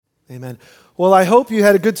Amen. Well, I hope you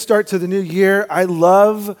had a good start to the new year. I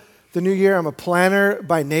love the new year. I'm a planner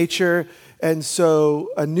by nature, and so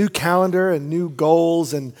a new calendar and new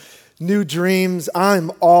goals and new dreams, I'm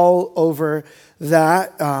all over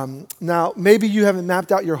that. Now, maybe you haven't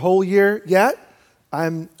mapped out your whole year yet.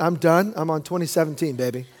 I'm done. I'm on 2017,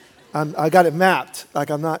 baby. I got it mapped. Like,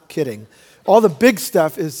 I'm not kidding. All the big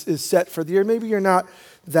stuff is set for the year. Maybe you're not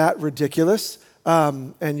that ridiculous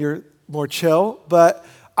and you're more chill, but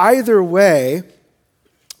either way,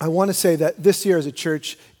 I want to say that this year as a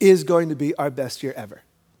church is going to be our best year ever.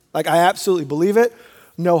 Like, I absolutely believe it.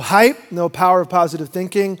 No hype, no power of positive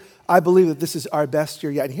thinking. I believe that this is our best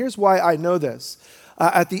year yet. And here's why I know this.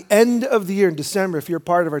 At the end of the year in December, if you're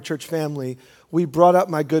part of our church family, we brought up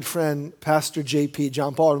my good friend, Pastor JP,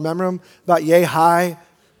 John Paul. Remember him? About yay high,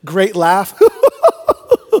 great laugh.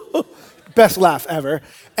 Best laugh ever.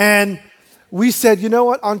 And we said, you know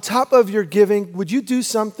what? On top of your giving, would you do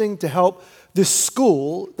something to help this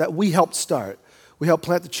school that we helped start? We helped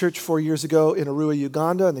plant the church 4 years ago in Arua,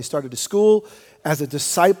 Uganda, and they started a school as a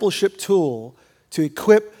discipleship tool to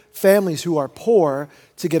equip families who are poor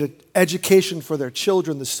to get an education for their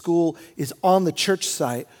children. The school is on the church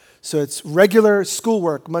site, so it's regular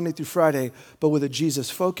schoolwork Monday through Friday, but with a Jesus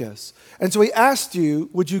focus. And so we asked you,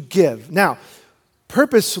 would you give? Now,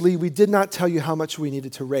 purposely, we did not tell you how much we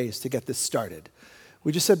needed to raise to get this started.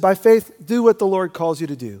 We just said, by faith, do what the Lord calls you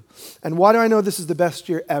to do. And why do I know this is the best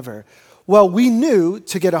year ever? Well, we knew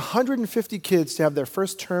to get 150 kids to have their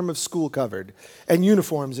first term of school covered, and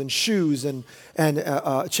uniforms and shoes and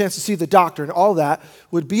a chance to see the doctor and all that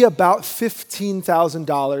would be about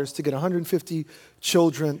 $15,000 to get 150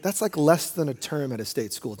 children. That's like less than a term at a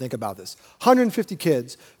state school. Think about this. 150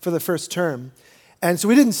 kids for the first term. And so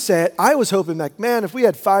we didn't say it. I was hoping, like, man, if we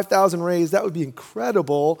had 5,000 raised, that would be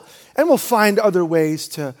incredible. And we'll find other ways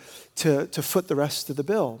to foot the rest of the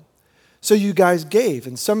bill. So you guys gave,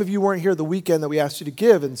 and some of you weren't here the weekend that we asked you to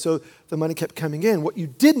give, and so the money kept coming in. What you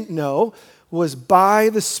didn't know was by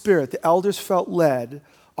the Spirit, the elders felt led,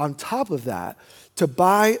 on top of that, to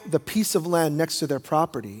buy the piece of land next to their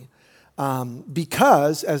property,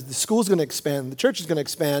 because as the school's going to expand, the church is going to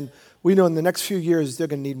expand, we know in the next few years they're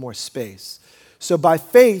going to need more space. So by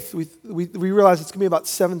faith, we realized it's going to be about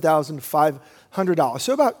 $7,500.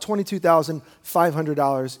 So about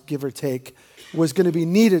 $22,500, give or take, was going to be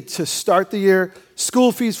needed to start the year,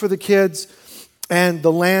 school fees for the kids, and the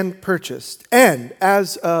land purchased. And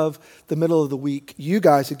as of the middle of the week, you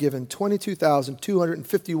guys had given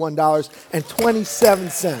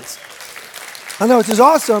 $22,251.27. I know, which is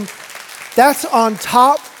awesome. That's on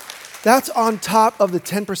top of the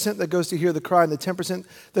 10% that goes to Hear the Cry and the 10%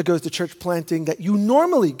 that goes to church planting that you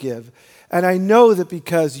normally give. And I know that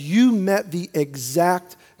because you met the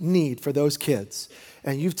exact need for those kids,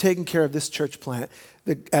 and you've taken care of this church plant,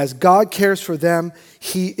 as God cares for them,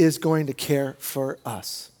 He is going to care for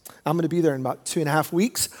us. I'm going to be there in about 2.5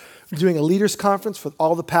 weeks. I'm doing a leaders conference for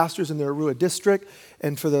all the pastors in the Arua district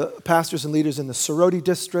and for the pastors and leaders in the Soroti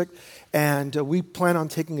district. And we plan on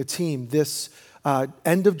taking a team this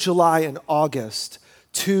end of July and August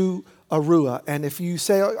to Arua. And if you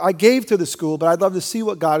say, I gave to the school, but I'd love to see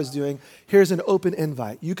what God is doing, here's an open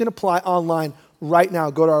invite. You can apply online right now.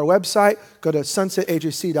 Go to our website, go to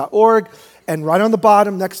sunsetajc.org, and right on the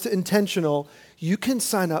bottom next to intentional, you can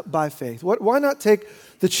sign up by faith. Why not take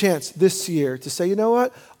the chance this year to say, you know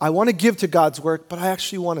what, I want to give to God's work, but I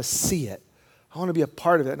actually want to see it. I want to be a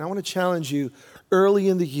part of it. And I want to challenge you early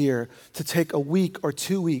in the year to take a week or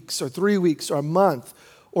 2 weeks or 3 weeks or a month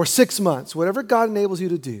or 6 months, whatever God enables you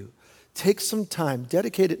to do, take some time,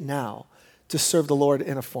 dedicate it now to serve the Lord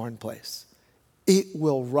in a foreign place. It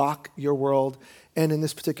will rock your world. And in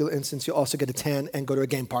this particular instance, you'll also get a tan and go to a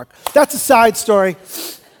game park. That's a side story.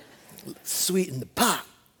 Sweeten the pot.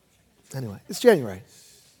 Anyway, it's January.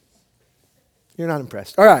 You're not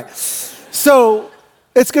impressed. All right. So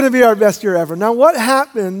it's going to be our best year ever. Now, what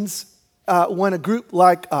happens when a group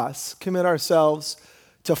like us commit ourselves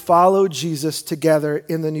to follow Jesus together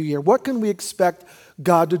in the new year? What can we expect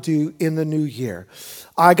God to do in the new year?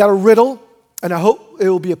 I got a riddle, and I hope it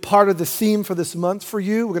will be a part of the theme for this month for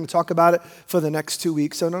you. We're going to talk about it for the next 2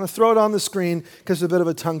 weeks. So I'm going to throw it on the screen because it's a bit of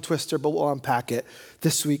a tongue twister, but we'll unpack it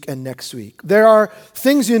this week and next week. There are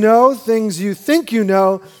things you know, things you think you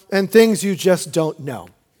know, and things you just don't know.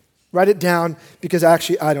 Write it down because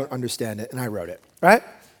actually I don't understand it, and I wrote it, right?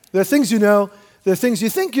 There are things you know, there are things you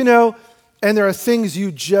think you know, and there are things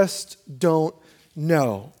you just don't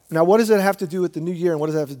know. Now, what does it have to do with the new year, and what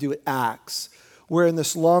does it have to do with Acts? We're in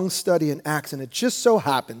this long study in Acts, and it just so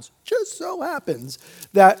happens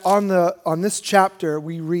that on this chapter,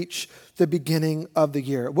 we reach the beginning of the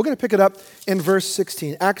year. We're going to pick it up in verse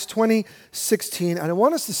 16, Acts 20:16. And I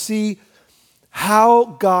want us to see how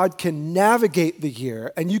God can navigate the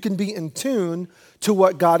year, and you can be in tune to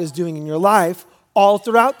what God is doing in your life all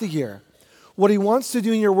throughout the year. What he wants to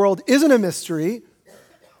do in your world isn't a mystery.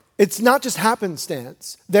 It's not just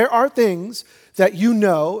happenstance. There are things that you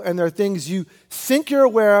know, and there are things you think you're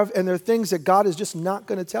aware of, and there are things that God is just not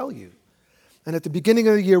going to tell you. And at the beginning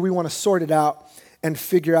of the year, we want to sort it out and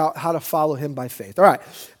figure out how to follow him by faith. All right,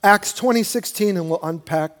 Acts 20:16, and we'll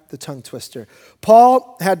unpack the tongue twister.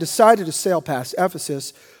 Paul had decided to sail past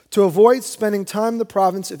Ephesus to avoid spending time in the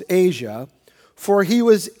province of Asia, for he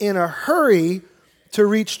was in a hurry to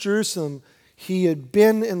reach Jerusalem. He had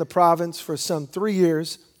been in the province for some 3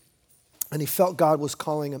 years, and he felt God was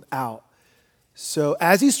calling him out. So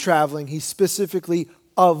as he's traveling, he specifically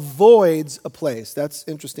avoids a place. That's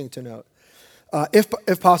interesting to note.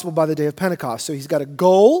 If possible, by the day of Pentecost. So he's got a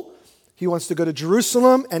goal. He wants to go to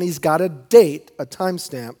Jerusalem, and he's got a date, a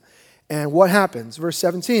timestamp. And what happens? Verse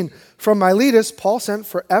 17, from Miletus, Paul sent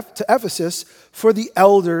to Ephesus for the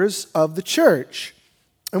elders of the church.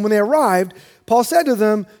 And when they arrived, Paul said to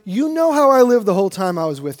them, you know how I lived the whole time I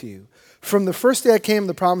was with you. From the first day I came to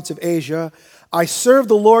the province of Asia, I served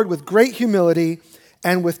the Lord with great humility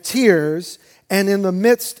and with tears, and in the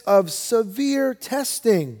midst of severe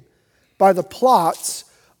testing by the plots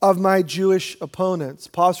of my Jewish opponents.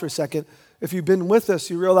 Pause for a second. If you've been with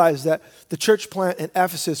us, you realize that the church plant in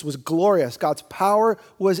Ephesus was glorious. God's power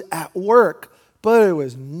was at work, but it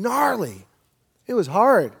was gnarly. It was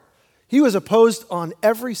hard. He was opposed on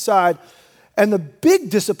every side. And the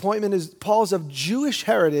big disappointment is Paul's of Jewish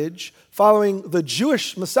heritage, following the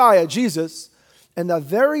Jewish Messiah, Jesus, and the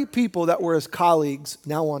very people that were his colleagues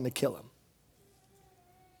now wanted to kill him.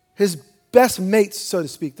 His best mates, so to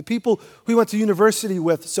speak, the people who he went to university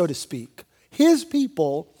with, so to speak. His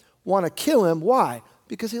people want to kill him. Why?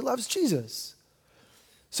 Because he loves Jesus.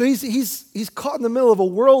 So he's caught in the middle of a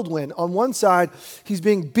whirlwind. On one side, he's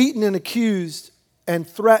being beaten and accused and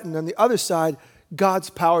threatened. On the other side, God's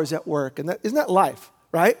power is at work. And isn't that life,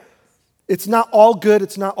 right? It's not all good.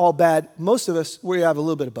 It's not all bad. Most of us, we have a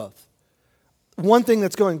little bit of both. One thing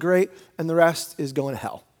that's going great, and the rest is going to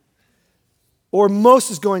hell. Or most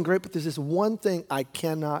is going great, but there's this one thing I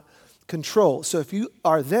cannot control. So if you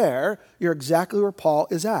are there, you're exactly where Paul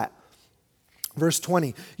is at. Verse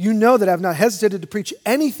 20, you know that I have not hesitated to preach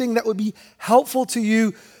anything that would be helpful to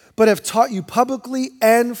you, but have taught you publicly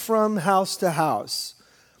and from house to house.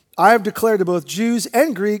 I have declared to both Jews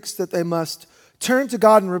and Greeks that they must turn to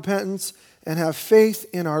God in repentance and have faith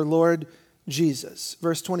in our Lord Jesus.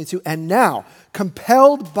 Verse 22, and now,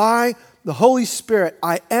 compelled by the Holy Spirit,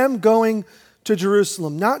 I am going to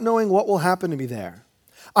Jerusalem, not knowing what will happen to me there.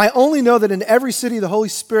 I only know that in every city the Holy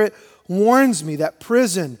Spirit warns me that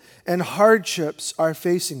prison and hardships are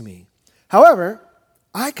facing me. However,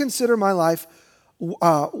 I consider my life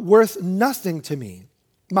worth nothing to me.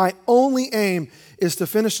 My only aim is to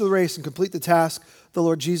finish the race and complete the task the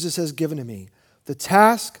Lord Jesus has given to me, the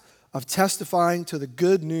task of testifying to the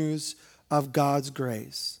good news of God's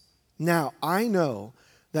grace. Now, I know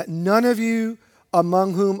that none of you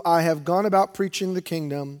among whom I have gone about preaching the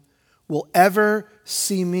kingdom will ever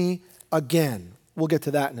see me again. We'll get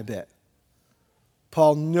to that in a bit.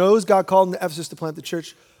 Paul knows God called him to Ephesus to plant the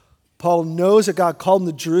church. Paul knows that God called him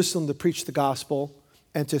to Jerusalem to preach the gospel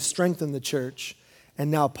and to strengthen the church.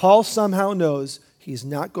 And now Paul somehow knows he's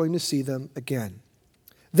not going to see them again.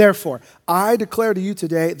 Therefore, I declare to you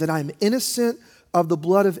today that I am innocent of the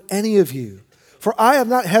blood of any of you. For I have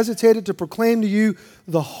not hesitated to proclaim to you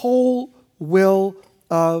the whole will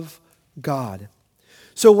of God.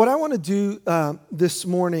 So what I want to do this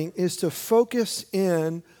morning is to focus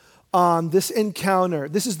in on this encounter.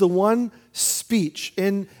 This is the one speech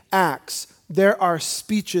in Acts. There are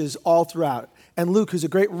speeches all throughout. And Luke, who's a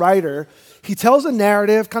great writer, he tells a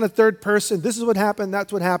narrative, kind of third person. This is what happened,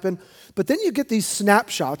 that's what happened. But then you get these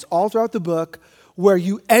snapshots all throughout the book where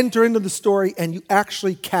you enter into the story and you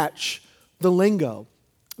actually catch the lingo.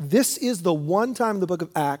 This is the one time in the book of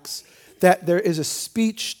Acts that there is a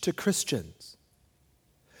speech to Christians.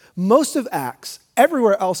 Most of Acts,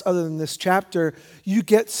 everywhere else other than this chapter, you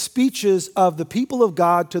get speeches of the people of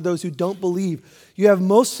God to those who don't believe. You have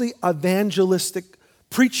mostly evangelistic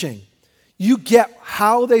preaching. You get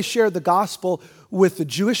how they share the gospel with the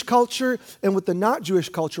Jewish culture and with the not Jewish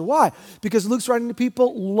culture. Why? Because Luke's writing to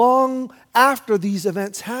people long after these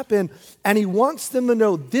events happen, and he wants them to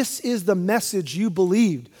know this is the message you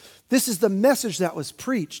believed. This is the message that was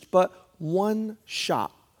preached. But one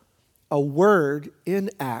shot, a word in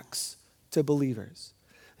Acts to believers.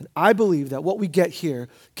 And I believe that what we get here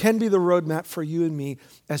can be the roadmap for you and me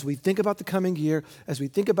as we think about the coming year, as we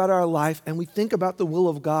think about our life, and we think about the will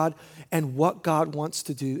of God and what God wants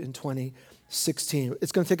to do in 2016.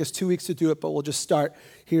 It's going to take us 2 weeks to do it, but we'll just start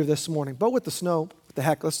here this morning. But with the snow, what the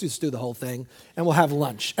heck, let's just do the whole thing, and we'll have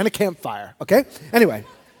lunch and a campfire, okay? Anyway,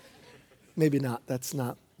 maybe not. That's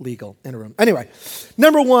not legal in a room. Anyway,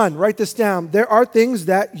 number one, write this down. There are things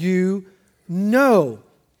that you know.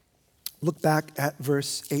 Look back at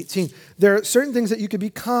verse 18. There are certain things that you could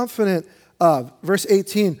be confident of. Verse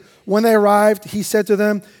 18, when they arrived, he said to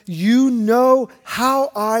them, you know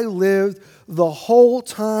how I lived the whole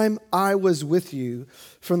time I was with you,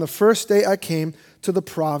 from the first day I came to the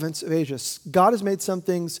province of Asia. God has made some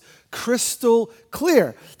things crystal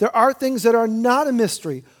clear. There are things that are not a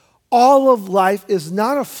mystery. All of life is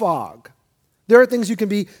not a fog. There are things you can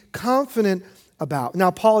be confident about.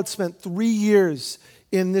 Now, Paul had spent 3 years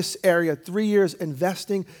in this area, 3 years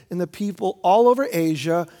investing in the people all over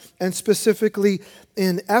Asia and specifically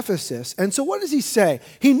in Ephesus. And so what does he say?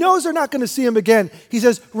 He knows they're not going to see him again. He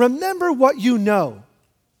says, remember what you know.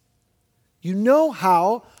 You know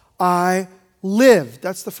how I lived.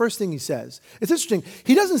 That's the first thing he says. It's interesting.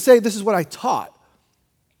 He doesn't say this is what I taught.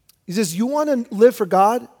 He says, you want to live for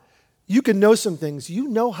God? You can know some things. You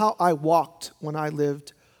know how I walked when I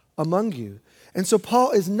lived among you. And so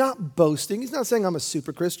Paul is not boasting. He's not saying I'm a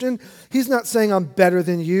super Christian. He's not saying I'm better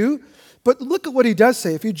than you. But look at what he does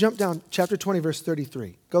say. If you jump down, chapter 20, verse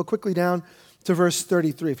 33. Go quickly down to verse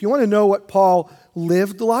 33. If you want to know what Paul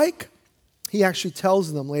lived like, he actually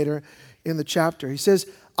tells them later in the chapter. He says,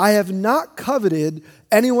 I have not coveted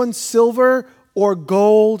anyone's silver or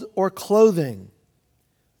gold or clothing.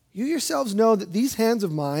 You yourselves know that these hands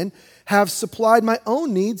of mine have supplied my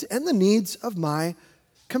own needs and the needs of my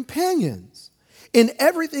companions. In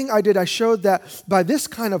everything I did, I showed that by this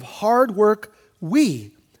kind of hard work,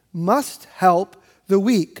 we must help the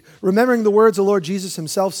weak. Remembering the words the Lord Jesus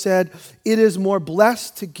himself said, it is more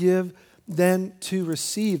blessed to give than to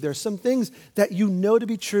receive. There are some things that you know to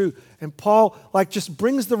be true. And Paul just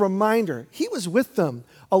brings the reminder. He was with them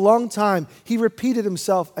a long time. He repeated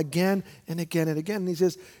himself again and again and again. And he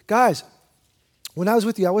says, guys, when I was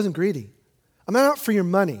with you, I wasn't greedy. I'm not out for your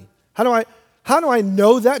money. How do I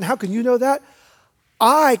know that? And how can you know that?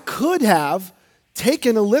 I could have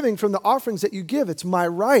taken a living from the offerings that you give. It's my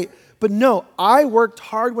right. But no, I worked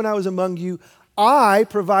hard when I was among you. I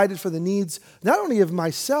provided for the needs not only of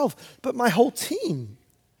myself, but my whole team.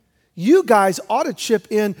 You guys ought to chip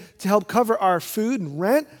in to help cover our food and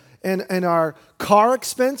rent and our car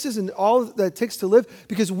expenses and all that it takes to live,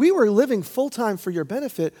 because we were living full-time for your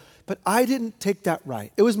benefit, but I didn't take that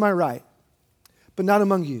right. It was my right, but not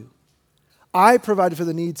among you. I provided for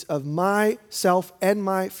the needs of myself and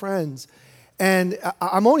my friends. And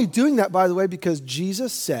I'm only doing that, by the way, because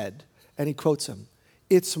Jesus said, and he quotes him,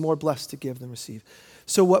 it's more blessed to give than receive.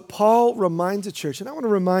 So what Paul reminds the church, and I want to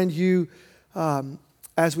remind you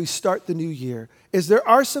as we start the new year, is there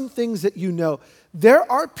are some things that you know.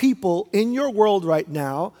 There are people in your world right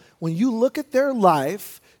now, when you look at their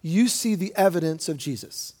life, you see the evidence of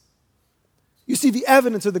Jesus. You see the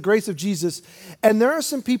evidence of the grace of Jesus. And there are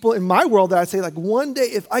some people in my world that I say, one day,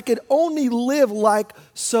 if I could only live like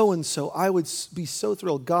so-and-so, I would be so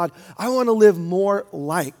thrilled. God, I want to live more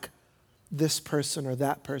like this person or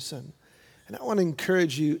that person. And I want to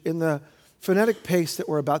encourage you in the frenetic pace that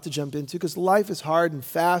we're about to jump into, because life is hard and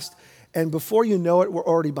fast, and before you know it, we're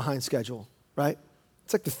already behind schedule, right?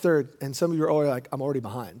 It's like the third, and some of you are already like, I'm already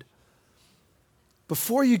behind.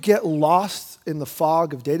 Before you get lost in the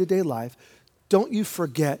fog of day-to-day life, don't you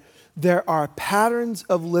forget there are patterns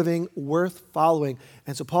of living worth following.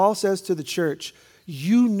 And so Paul says to the church,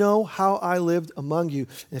 you know how I lived among you.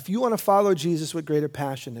 And if you want to follow Jesus with greater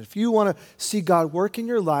passion, and if you want to see God work in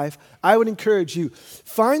your life, I would encourage you,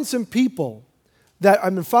 find some people that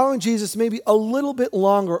have been following Jesus maybe a little bit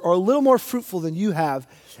longer or a little more fruitful than you have.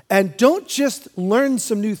 And don't just learn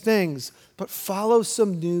some new things, but follow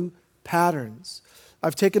some new patterns.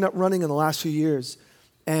 I've taken up running in the last few years.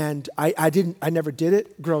 And I never did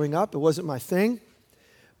it growing up. It wasn't my thing.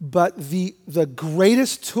 But the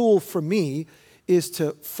greatest tool for me is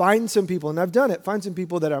to find some people, and I've done it, find some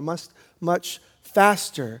people that are much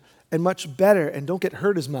faster and much better and don't get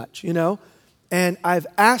hurt as much, And I've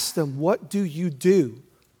asked them, what do you do?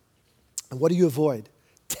 And what do you avoid?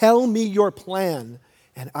 Tell me your plan,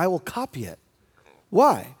 and I will copy it.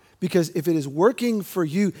 Why? Because if it is working for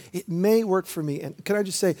you, it may work for me. And can I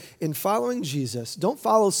just say, in following Jesus, don't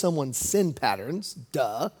follow someone's sin patterns,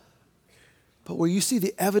 but where you see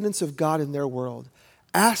the evidence of God in their world,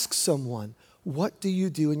 ask someone, What do you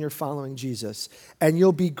do when you're following Jesus? And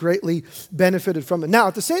you'll be greatly benefited from it. Now,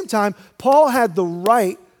 at the same time, Paul had the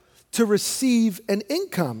right to receive an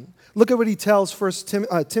income. Look at what he tells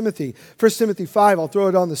Timothy. 1 Timothy 5, I'll throw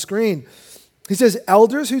it on the screen. He says,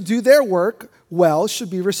 elders who do their work well should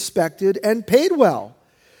be respected and paid well,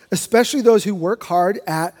 especially those who work hard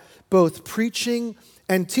at both preaching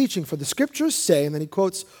and teaching. For the scriptures say, and then he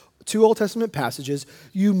quotes 2 Old Testament passages,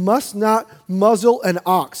 you must not muzzle an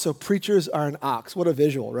ox. So preachers are an ox. What a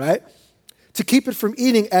visual, right? To keep it from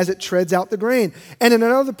eating as it treads out the grain. And in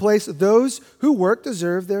another place, those who work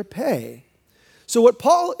deserve their pay. So what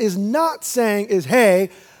Paul is not saying is, hey,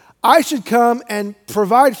 I should come and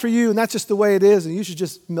provide for you, and that's just the way it is, and you should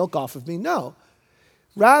just milk off of me. No.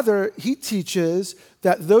 Rather, he teaches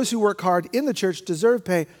that those who work hard in the church deserve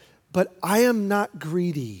pay, but I am not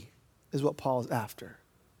greedy, is what Paul is after.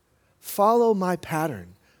 Follow my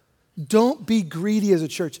pattern. Don't be greedy as a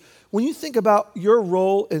church. When you think about your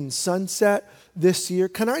role in Sunset this year,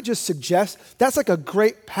 can I just suggest that's like a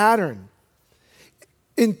great pattern.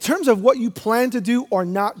 In terms of what you plan to do or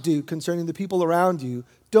not do concerning the people around you,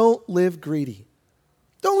 don't live greedy.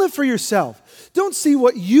 Don't live for yourself. Don't see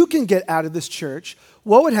what you can get out of this church.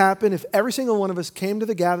 What would happen if every single one of us came to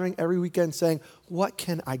the gathering every weekend saying, what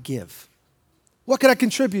can I give? What can I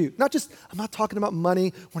contribute? I'm not talking about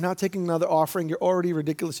money. We're not taking another offering. You're already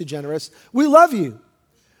ridiculously generous. We love you.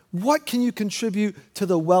 What can you contribute to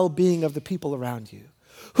the well-being of the people around you?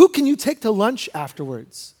 Who can you take to lunch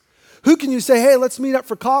afterwards? Who can you say, hey, let's meet up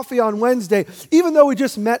for coffee on Wednesday? Even though we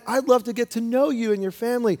just met, I'd love to get to know you and your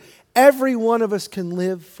family. Every one of us can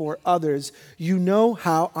live for others. You know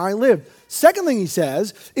how I live. Second thing he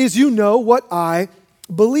says is, you know what I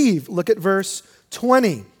believe. Look at verse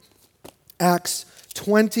 20. Acts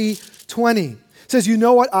 20:20 says, you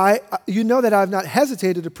know that I've not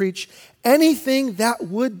hesitated to preach anything that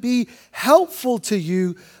would be helpful to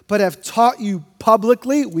you, but have taught you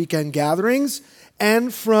publicly, weekend gatherings,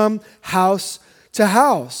 and from house to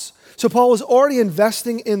house. So Paul was already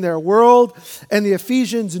investing in their world, and the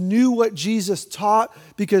Ephesians knew what Jesus taught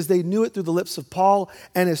because they knew it through the lips of Paul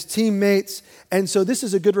and his teammates. And so this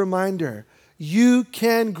is a good reminder. You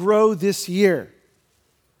can grow this year.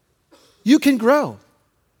 You can grow.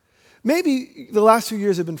 Maybe the last few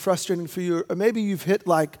years have been frustrating for you, or maybe you've hit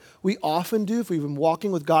like we often do if we've been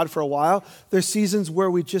walking with God for a while. There's seasons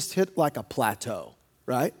where we just hit like a plateau,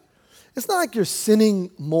 right? It's not like you're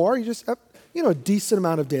sinning more. You just have, a decent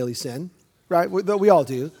amount of daily sin, right? That we all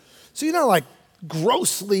do. So you're not like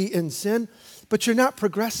grossly in sin, but you're not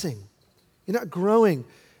progressing. You're not growing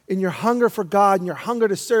in your hunger for God and your hunger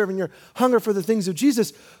to serve and your hunger for the things of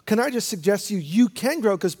Jesus. Can I just suggest to you, you can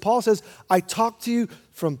grow, because Paul says, I talk to you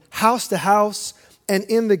from house to house and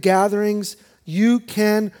in the gatherings. You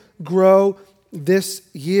can grow this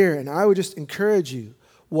year. And I would just encourage you,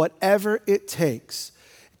 whatever it takes.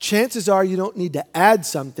 Chances are you don't need to add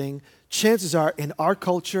something. Chances are in our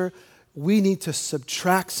culture, we need to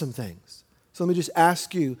subtract some things. So let me just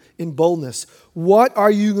ask you in boldness, what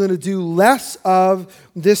are you going to do less of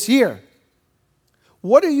this year?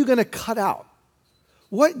 What are you going to cut out?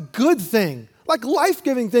 What good thing, like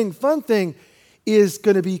life-giving thing, fun thing, is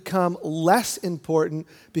going to become less important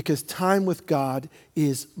because time with God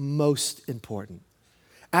is most important?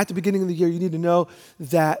 At the beginning of the year, you need to know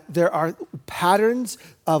that there are patterns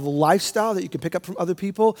of lifestyle that you can pick up from other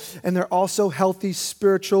people, and there are also healthy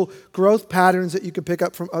spiritual growth patterns that you can pick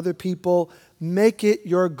up from other people. Make it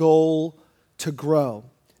your goal to grow.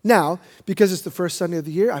 Now, because it's the first Sunday of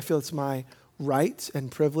the year, I feel it's my right and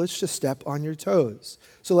privilege to step on your toes.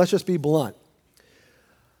 So let's just be blunt.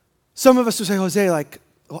 Some of us will say, Jose,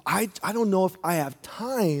 I don't know if I have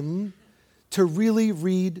time to really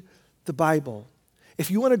read the Bible. If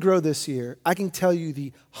you want to grow this year, I can tell you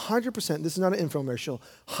the 100%, this is not an infomercial,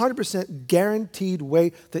 100% guaranteed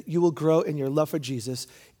way that you will grow in your love for Jesus.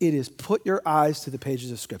 It is put your eyes to the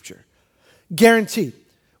pages of Scripture. Guaranteed.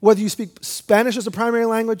 Whether you speak Spanish as a primary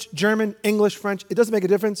language, German, English, French, it doesn't make a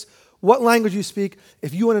difference what language you speak.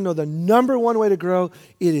 If you want to know the number one way to grow,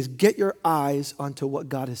 it is get your eyes onto what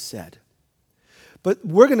God has said. But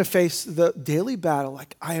we're going to face the daily battle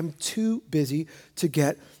like I am too busy to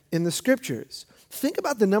get in the Scriptures. Think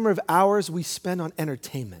about the number of hours we spend on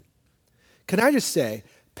entertainment. Can I just say,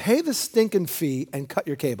 pay the stinking fee and cut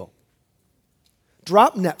your cable.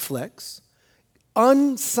 Drop Netflix,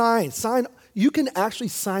 sign. You can actually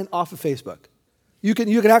sign off of Facebook. You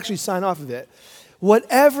can actually sign off of it.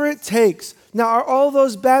 Whatever it takes. Now, are all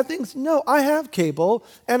those bad things? No, I have cable,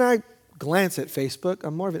 and I glance at Facebook.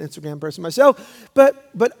 I'm more of an Instagram person myself. But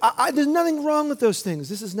there's nothing wrong with those things.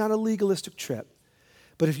 This is not a legalistic trip.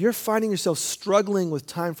 But if you're finding yourself struggling with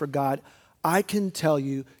time for God, I can tell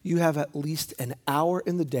you, you have at least an hour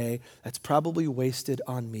in the day that's probably wasted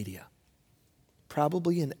on media.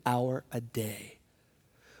 Probably an hour a day.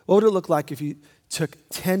 What would it look like if you took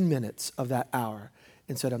 10 minutes of that hour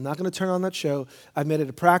and said, I'm not going to turn on that show. I've made it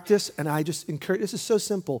a practice, and I just encourage, this is so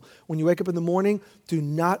simple. When you wake up in the morning, do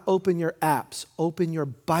not open your apps. Open your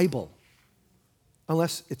Bible,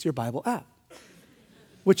 unless it's your Bible app,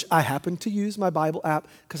 which I happen to use my Bible app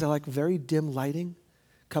because I like very dim lighting,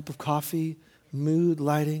 cup of coffee, mood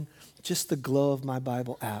lighting, just the glow of my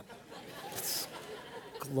Bible app. It's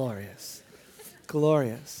glorious,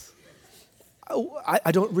 glorious.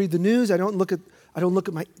 I don't read the news. I don't look at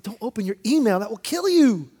don't open your email. That will kill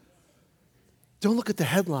you. Don't look at the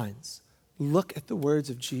headlines. Look at the words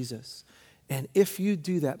of Jesus. And if you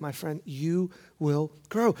do that, my friend, you will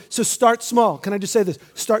grow. So start small. Can I just say this?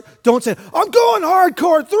 Don't say, I'm going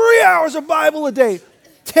hardcore, 3 hours of Bible a day.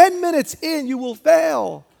 10 minutes in, you will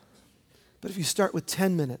fail. But if you start with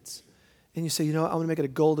 10 minutes and you say, you know what, I'm going to make it a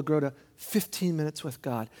goal to grow to 15 minutes with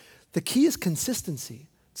God. The key is consistency.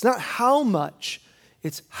 It's not how much,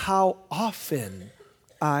 it's how often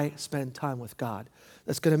I spend time with God.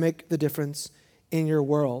 That's going to make the difference in your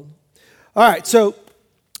world. All right, so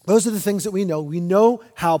those are the things that we know. We know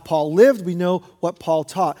how Paul lived. We know what Paul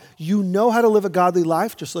taught. You know how to live a godly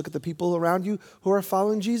life. Just look at the people around you who are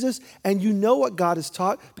following Jesus. And you know what God has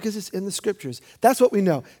taught because it's in the scriptures. That's what we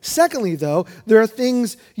know. Secondly, though, there are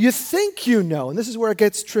things you think you know. And this is where it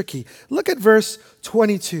gets tricky. Look at verse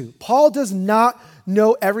 22. Paul does not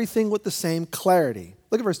know everything with the same clarity.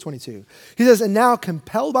 Look at verse 22. He says, and now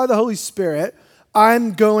compelled by the Holy Spirit,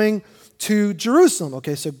 I'm going to Jerusalem.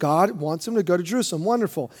 Okay, so God wants him to go to Jerusalem.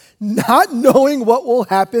 Wonderful. Not knowing what will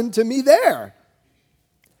happen to me there.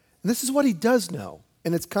 And this is what he does know,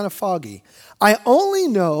 and it's kind of foggy. I only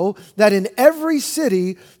know that in every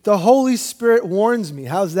city, the Holy Spirit warns me.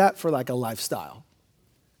 How's that for like a lifestyle?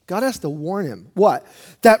 God has to warn him. What?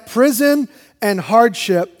 That prison and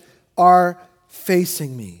hardship are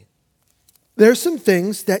facing me. There's some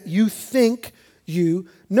things that you think you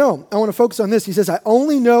know. I want to focus on this. He says, I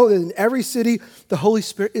only know that in every city, the Holy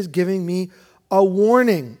Spirit is giving me a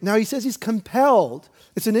warning. Now, he says he's compelled.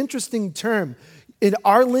 It's an interesting term. In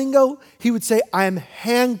our lingo, he would say, I am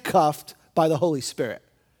handcuffed by the Holy Spirit.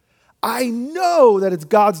 I know that it's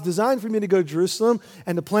God's design for me to go to Jerusalem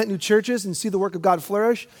and to plant new churches and see the work of God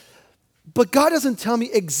flourish. But God doesn't tell me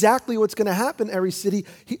exactly what's going to happen in every city.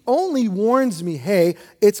 He only warns me, hey,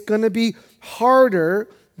 it's going to be harder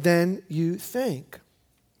than you think.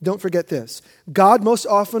 Don't forget this. God most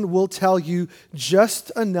often will tell you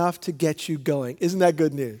just enough to get you going. Isn't that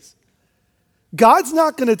good news? God's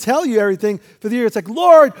not going to tell you everything for the year. It's like,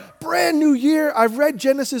 Lord, brand new year. I've read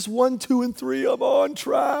Genesis 1, 2, and 3. I'm on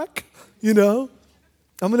track. You know,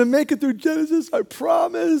 I'm going to make it through Genesis. I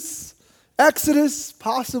promise. Exodus,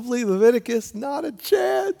 possibly. Leviticus, not a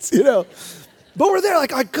chance. You know, but we're there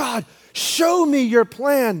like, oh, God, show me your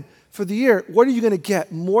plan for the year. What are you going to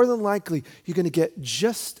get? More than likely, you're going to get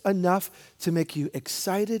just enough to make you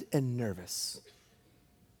excited and nervous.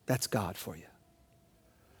 That's God for you.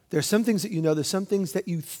 There's some things that you know. There's some things that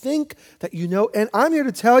you think that you know. And I'm here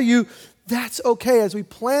to tell you that's okay. As we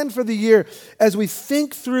plan for the year, as we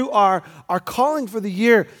think through our calling for the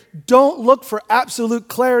year, don't look for absolute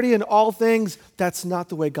clarity in all things. That's not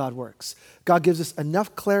the way God works. God gives us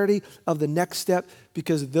enough clarity of the next step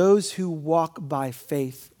because those who walk by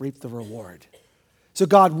faith reap the reward. So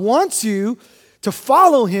God wants you to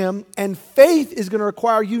follow him, and faith is going to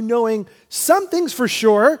require you knowing some things for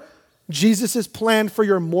sure. Jesus' plan for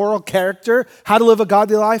your moral character, how to live a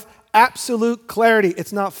godly life, absolute clarity.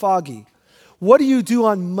 It's not foggy. What do you do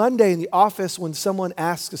on Monday in the office when someone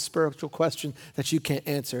asks a spiritual question that you can't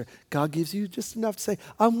answer? God gives you just enough to say,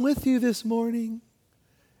 I'm with you this morning.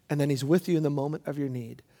 And then he's with you in the moment of your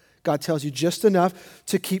need. God tells you just enough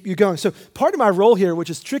to keep you going. So part of my role here, which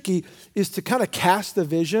is tricky, is to kind of cast the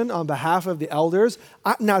vision on behalf of the elders.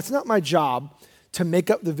 Now, it's not my job to make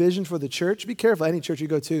up the vision for the church. Be careful, any church you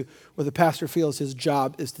go to where the pastor feels his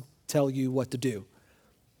job is to tell you what to do.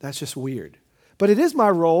 That's just weird. But it is my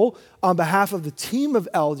role on behalf of the team of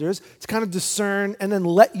elders to kind of discern and then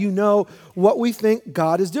let you know what we think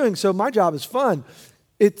God is doing. So my job is fun.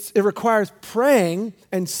 It requires praying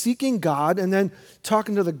and seeking God and then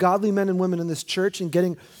talking to the godly men and women in this church and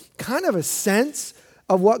getting kind of a sense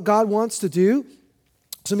of what God wants to do.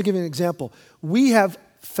 So let me give you an example. We have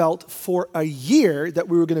felt for a year that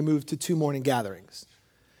we were going to move to 2 morning gatherings.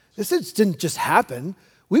 This didn't just happen.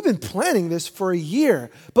 We've been planning this for a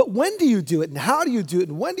year. But when do you do it? And how do you do it?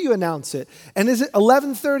 And when do you announce it? And is it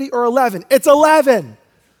 11:30 or 11? It's 11.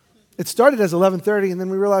 It started as 11:30, and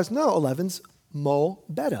then we realized, no, 11's mo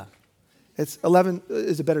better. It's 11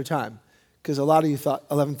 is a better time because a lot of you thought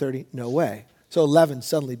 11:30, no way. So 11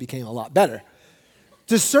 suddenly became a lot better.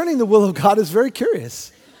 Discerning the will of God is very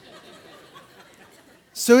curious.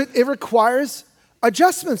 So it requires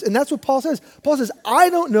adjustments, and that's what Paul says. Paul says, I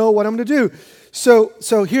don't know what I'm going to do. So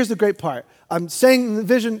here's the great part. I'm saying in the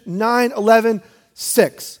vision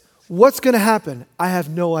 9:11:6. What's going to happen? I have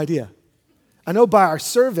no idea. I know by our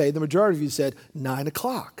survey, the majority of you said 9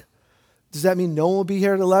 o'clock. Does that mean no one will be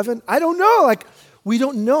here at 11? I don't know. We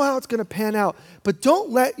don't know how it's going to pan out. But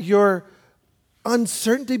don't let your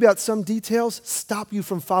uncertainty about some details stop you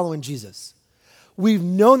from following Jesus. We've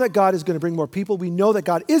known that God is going to bring more people. We know that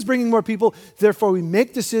God is bringing more people. Therefore, we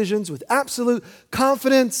make decisions with absolute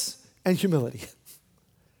confidence and humility.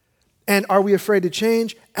 And are we afraid to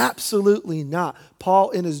change? Absolutely not. Paul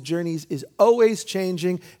in his journeys is always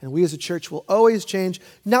changing, and we as a church will always change,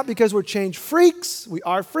 not because we're change freaks. We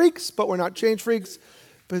are freaks, but we're not change freaks,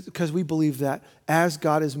 but because we believe that as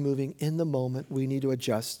God is moving in the moment, we need to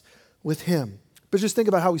adjust with him. But just think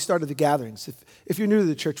about how we started the gatherings. If you're new to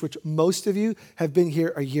the church, which most of you have been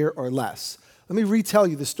here a year or less, let me retell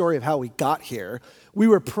you the story of how we got here. We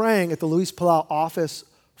were praying at the Luis Palau office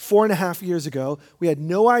 4.5 years ago. We had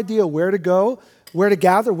no idea where to go, where to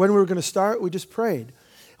gather, when we were going to start. We just prayed. And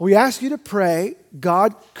we asked you to pray,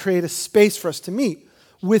 God create a space for us to meet.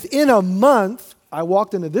 Within a month, I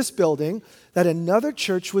walked into this building that another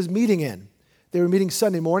church was meeting in. They were meeting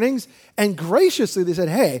Sunday mornings, and graciously they said,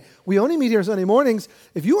 hey, we only meet here Sunday mornings.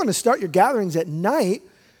 If you want to start your gatherings at night,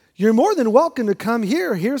 you're more than welcome to come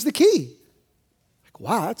here. Here's the key.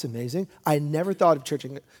 Wow, that's amazing. I never thought of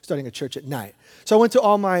starting a church at night. So I went to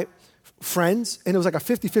all my friends, and it was like a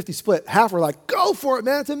 50-50 split. Half were like, go for it,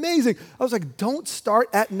 man, it's amazing. I was like, don't start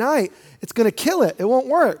at night. It's going to kill it. It won't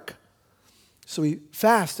work. So we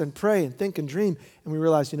fast and pray and think and dream, and we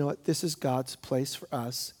realize, you know what, this is God's place for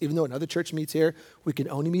us. Even though another church meets here, we can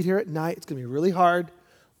only meet here at night. It's going to be really hard.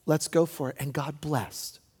 Let's go for it. And God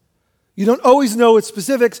blessed. You don't always know its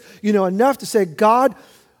specifics. You know enough to say, God,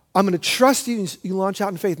 I'm going to trust you. You launch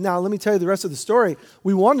out in faith. Now, let me tell you the rest of the story.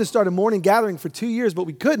 We wanted to start a morning gathering for 2 years, but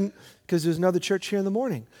we couldn't because there's another church here in the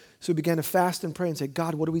morning. So we began to fast and pray and say,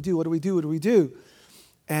 God, what do we do? What do we do? What do we do?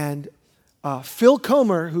 And Phil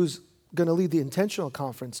Comer, who's going to lead the Intentional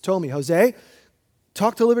Conference, told me, Jose,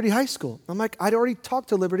 talk to Liberty High School. I'm like, I'd already talked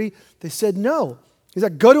to Liberty. They said no. He's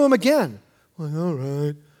like, go to them again. I'm like, all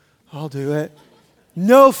right, I'll do it.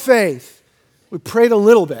 No faith. We prayed a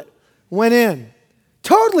little bit, went in.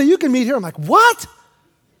 Totally, you can meet here. I'm like, what?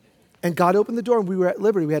 And God opened the door, and we were at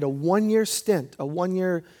Liberty. We had a 1-year stint, a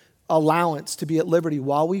 1-year allowance to be at Liberty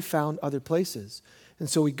while we found other places. And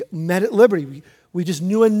so we met at Liberty. We just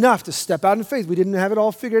knew enough to step out in faith. We didn't have it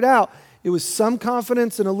all figured out. It was some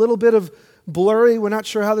confidence and a little bit of blurry. We're not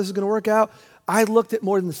sure how this is going to work out. I looked at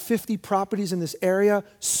more than 50 properties in this area.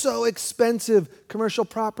 So expensive commercial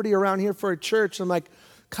property around here for a church. I'm like,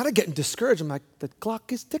 kind of getting discouraged. I'm like, the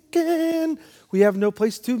clock is ticking. We have no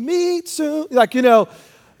place to meet soon.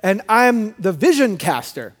 And I'm the vision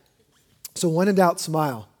caster. So when in doubt,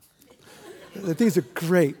 smile. These are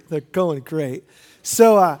great. They're going great.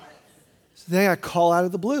 So then I call out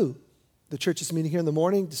of the blue. The church is meeting here in the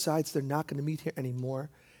morning, decides they're not going to meet here anymore,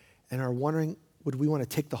 and are wondering, would we want to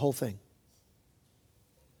take the whole thing?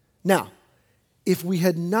 Now, if we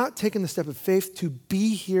had not taken the step of faith to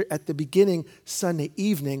be here at the beginning Sunday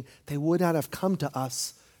evening, they would not have come to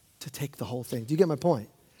us to take the whole thing. Do you get my point?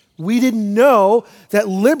 We didn't know that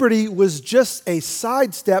Liberty was just a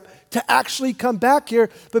sidestep to actually come back here,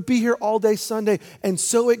 but be here all day Sunday. And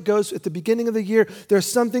so it goes at the beginning of the year. There's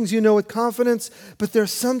some things you know with confidence, but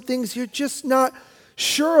there's some things you're just not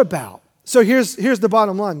sure about. So here's the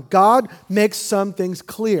bottom line. God makes some things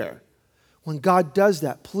clear. When God does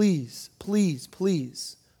that, please, please,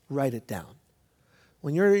 please write it down.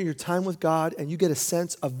 When you're in your time with God and you get a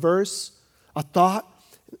sense, a verse, a thought,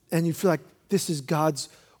 and you feel like this is God's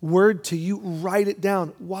word to you, write it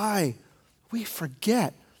down. Why? We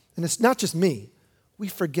forget. And it's not just me. We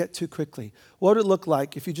forget too quickly. What would it look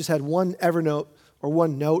like if you just had one Evernote or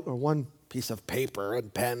one note or one piece of paper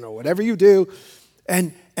and pen or whatever you do,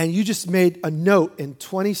 and you just made a note in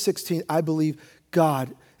 2016, I believe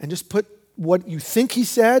God, and just put what you think he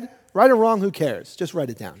said, right or wrong, who cares? Just write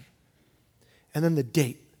it down. And then the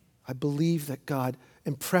date. I believe that God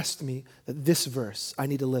impressed me that this verse I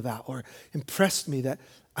need to live out, or impressed me that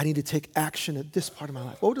I need to take action at this part of my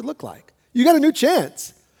life. What would it look like? You got a new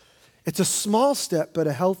chance. It's a small step, but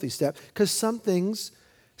a healthy step, because some things,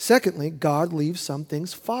 secondly, God leaves some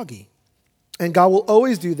things foggy. And God will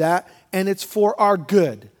always do that, and it's for our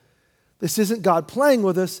good. This isn't God playing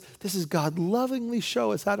with us. This is God lovingly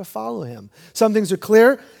show us how to follow him. Some things are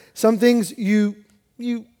clear. Some things you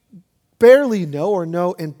barely know or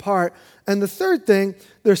know in part. And the third thing,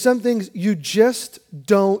 there's some things you just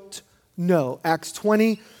don't know. Acts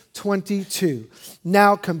 20:22.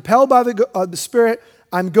 Now, compelled by the Spirit,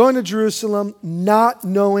 I'm going to Jerusalem, not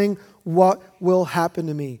knowing what will happen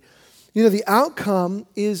to me. You know, the outcome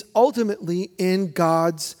is ultimately in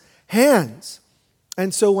God's hands.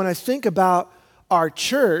 And so when I think about our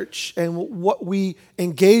church and what we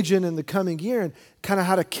engage in the coming year and kind of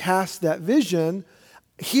how to cast that vision,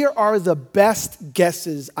 here are the best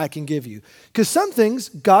guesses I can give you. Because some things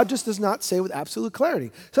God just does not say with absolute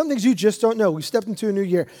clarity. Some things you just don't know. We've stepped into a new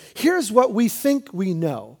year. Here's what we think we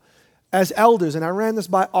know as elders, and I ran this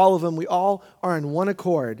by all of them. We all are in one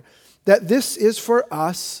accord, that this is for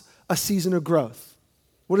us a season of growth.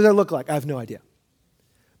 What does that look like? I have no idea.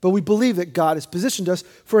 But we believe that God has positioned us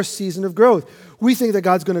for a season of growth. We think that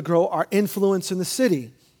God's going to grow our influence in the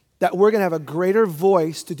city, that we're going to have a greater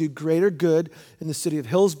voice to do greater good in the city of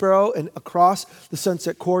Hillsborough and across the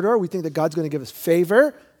Sunset Corridor. We think that God's going to give us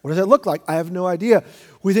favor. What does that look like? I have no idea.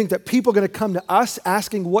 We think that people are going to come to us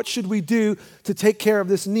asking, what should we do to take care of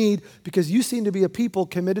this need? Because you seem to be a people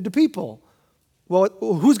committed to people. Well,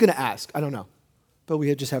 who's going to ask? I don't know. But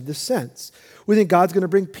we just have this sense. We think God's going to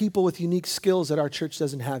bring people with unique skills that our church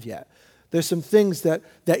doesn't have yet. There's some things that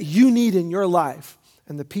you need in your life,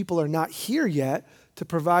 and the people are not here yet to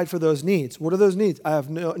provide for those needs. What are those needs? I have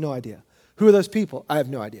no idea. Who are those people? I have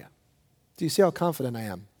no idea. Do you see how confident I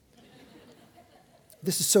am?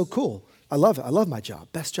 This is so cool. I love it. I love my job.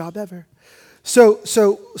 Best job ever. So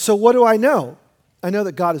what do I know? I know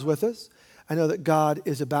that God is with us. I know that God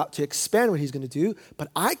is about to expand what he's going to do, but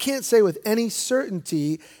I can't say with any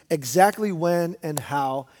certainty exactly when and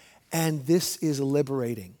how, and this is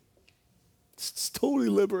liberating. It's totally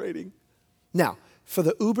liberating. Now, for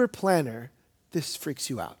the Uber planner, this freaks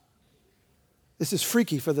you out. This is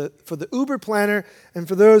freaky for the Uber planner and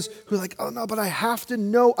for those who are like, oh no, but I have to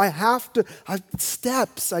know, I have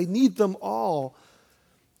steps, I need them all.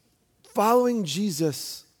 Following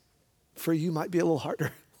Jesus for you might be a little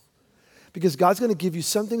harder. Because God's going to give you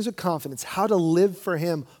some things with confidence, how to live for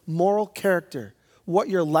him, moral character, what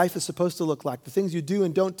your life is supposed to look like, the things you do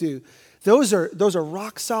and don't do. Those are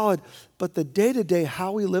rock solid. But the day-to-day,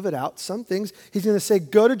 how we live it out, some things, he's going to say,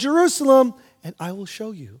 go to Jerusalem and I will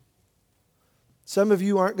show you. Some of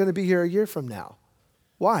you aren't going to be here a year from now.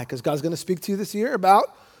 Why? Because God's going to speak to you this year about,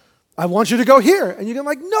 I want you to go here. And you're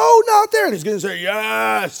going to be like, no, not there. And he's going to say,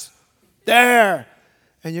 yes, there.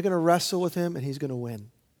 And you're going to wrestle with him and he's going to win.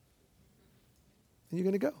 And you're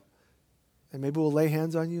going to go. And maybe we'll lay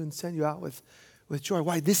hands on you and send you out with joy.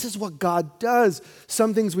 Why? This is what God does.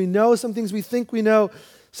 Some things we know, some things we think we know,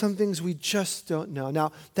 some things we just don't know.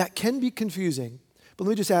 Now, that can be confusing, but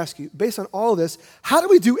let me just ask you, based on all of this, how do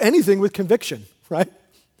we do anything with conviction, right?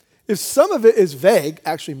 If some of it is vague,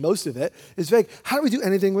 actually most of it is vague, how do we do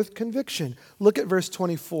anything with conviction? Look at verse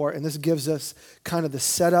 24, and this gives us kind of the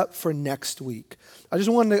setup for next week. I just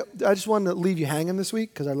wanted to leave you hanging this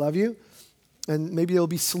week because I love you. And maybe it'll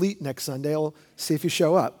be sleet next Sunday. I'll see if you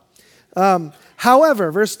show up.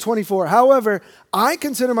 However, verse 24, however, I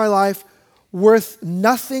consider my life worth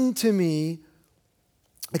nothing to me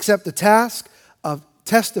except the task of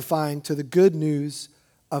testifying to the good news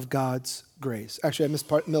of God's grace. Actually, I missed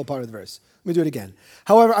the middle part of the verse. Let me do it again.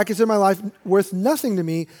 However, I consider my life worth nothing to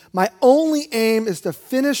me. My only aim is to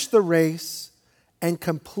finish the race and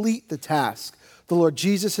complete the task the Lord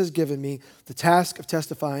Jesus has given me, the task of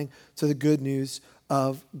testifying to the good news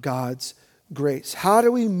of God's grace. How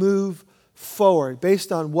do we move forward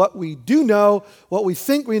based on what we do know, what we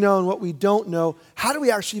think we know, and what we don't know? How do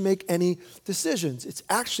we actually make any decisions? It's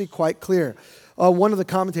actually quite clear. One of the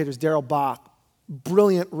commentators, Darrell Bock,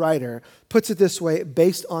 brilliant writer, puts it this way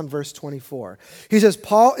based on verse 24. He says,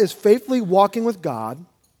 Paul is faithfully walking with God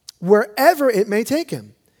wherever it may take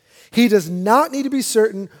him. He does not need to be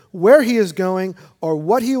certain where he is going or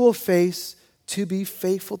what he will face to be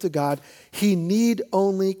faithful to God. He need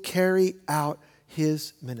only carry out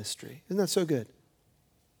his ministry. Isn't that so good?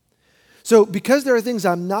 So because there are things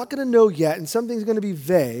I'm not going to know yet and some things are going to be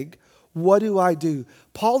vague, what do?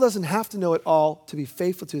 Paul doesn't have to know it all to be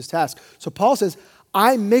faithful to his task. So Paul says,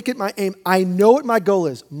 I make it my aim. I know what my goal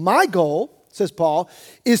is. My goal, says Paul,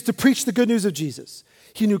 is to preach the good news of Jesus.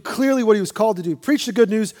 He knew clearly what he was called to do. Preach the good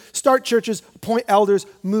news, start churches, appoint elders,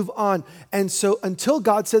 move on. And so until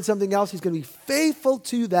God said something else, he's going to be faithful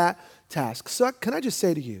to that task. So can I just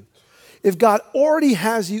say to you, if God already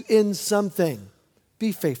has you in something,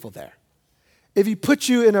 be faithful there. If he put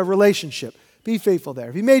you in a relationship, be faithful there.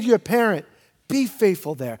 If he made you a parent, be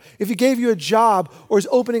faithful there. If he gave you a job or is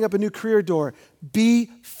opening up a new career door, be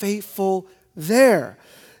faithful there.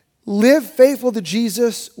 Live faithful to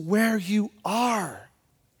Jesus where you are.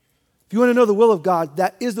 If you want to know the will of God,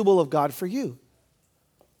 that is the will of God for you.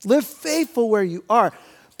 Live faithful where you are.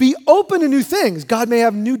 Be open to new things. God may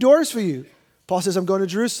have new doors for you. Paul says, I'm going to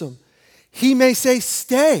Jerusalem. He may say,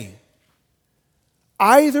 stay.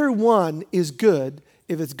 Either one is good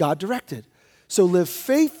if it's God directed. So live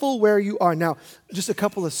faithful where you are. Now, just a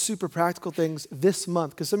couple of super practical things this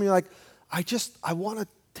month, because some of you are like, I want to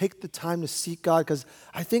take the time to seek God because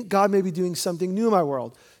I think God may be doing something new in my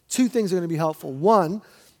world. Two things are going to be helpful. One,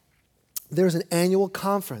 there's an annual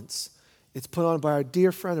conference. It's put on by our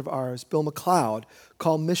dear friend of ours, Bill McLeod,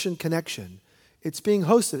 called Mission Connection. It's being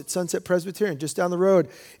hosted at Sunset Presbyterian, just down the road.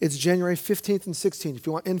 It's January 15th and 16th. If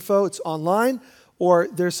you want info, it's online, or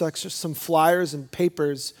there's some flyers and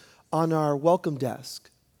papers on our welcome desk.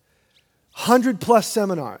 100+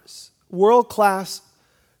 seminars, world-class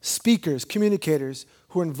speakers, communicators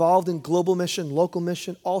who are involved in global mission, local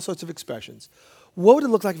mission, all sorts of expressions. What would it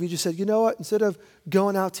look like if you just said, you know what, instead of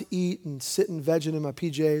going out to eat and sitting vegging in my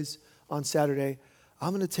PJs on Saturday, I'm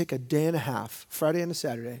going to take a day and a half, Friday and a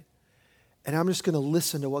Saturday, and I'm just going to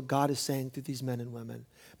listen to what God is saying through these men and women.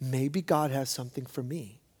 Maybe God has something for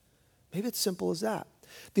me. Maybe it's simple as that.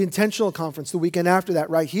 The intentional conference the weekend after that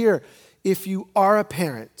right here, if you are a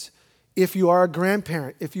parent, if you are a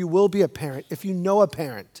grandparent, if you will be a parent, if you know a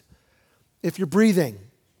parent, if you're breathing,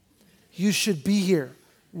 you should be here.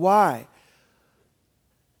 Why?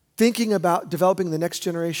 Thinking about developing the next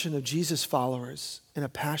generation of Jesus followers in a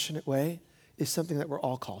passionate way is something that we're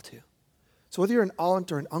all called to. So whether you're an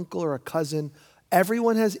aunt or an uncle or a cousin,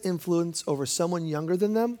 everyone has influence over someone younger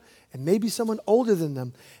than them and maybe someone older than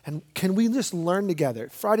them. And can we just learn together?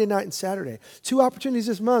 Friday night and Saturday. 2 opportunities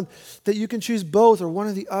this month that you can choose both or one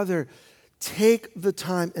or the other. Take the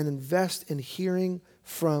time and invest in hearing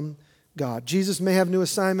from God. Jesus may have new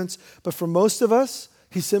assignments, but for most of us,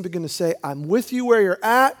 he's simply going to say, I'm with you where you're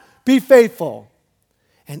at. Be faithful.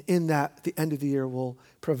 And in that, at the end of the year, we'll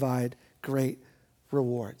provide great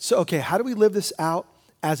reward. So, okay, how do we live this out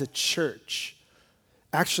as a church?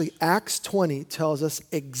 Actually, Acts 20 tells us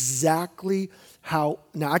exactly how.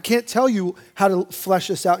 Now, I can't tell you how to flesh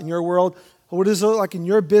this out in your world. What does it look like in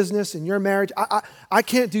your business, in your marriage? I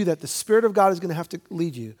can't do that. The Spirit of God is going to have to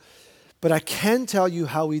lead you. But I can tell you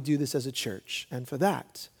how we do this as a church. And for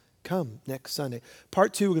that, come next Sunday.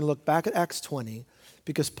 Part 2, we're going to look back at Acts 20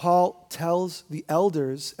 because Paul tells the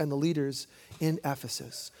elders and the leaders in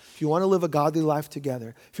Ephesus, if you want to live a godly life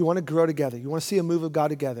together, if you want to grow together, you want to see a move of God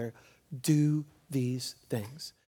together, do these things.